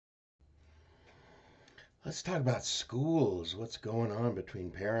Let's talk about schools. What's going on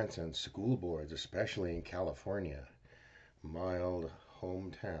between parents and school boards, especially in California, my old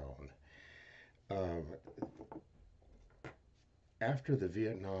hometown. Um, After the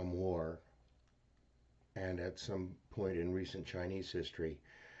Vietnam War, and at some point in recent Chinese history,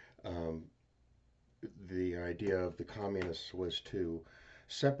 um, the idea of the communists was to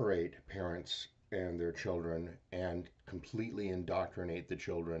separate parents and their children and completely indoctrinate the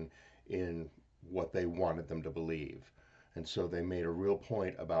children in what they wanted them to believe. And so they made a real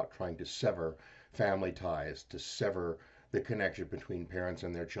point about trying to sever family ties, to sever the connection between parents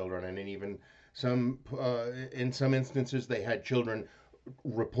and their children, and in some instances, they had children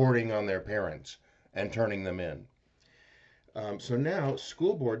reporting on their parents and turning them in. So now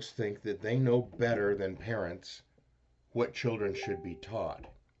school boards think that they know better than parents what children should be taught,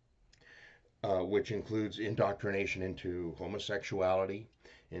 which includes indoctrination into homosexuality,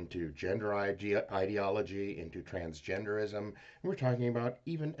 into gender ideology, into transgenderism. And we're talking about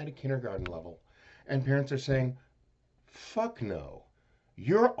even at a kindergarten level. And parents are saying, fuck no,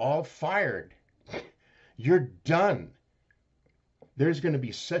 you're all fired. You're done. There's going to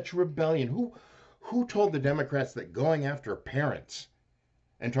be such rebellion. Who told the Democrats that going after parents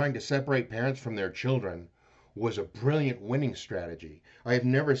and trying to separate parents from their children was a brilliant winning strategy? I have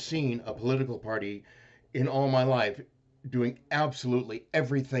never seen a political party in all my life doing absolutely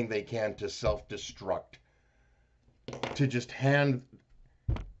everything they can to self destruct, to just hand,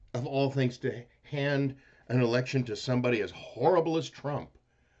 of all things, to hand an election to somebody as horrible as Trump.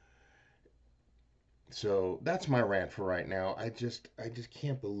 So that's my rant for right now. I just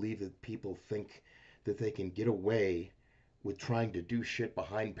can't believe that people think that they can get away with trying to do shit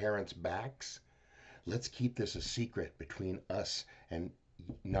behind parents' backs. Let's keep this a secret between us and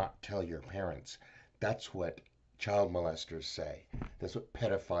not tell your parents. That's what child molesters say. That's what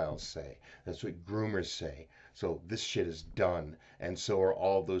pedophiles say. That's what groomers say. So this shit is done, and so are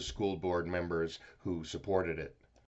all those school board members who supported it.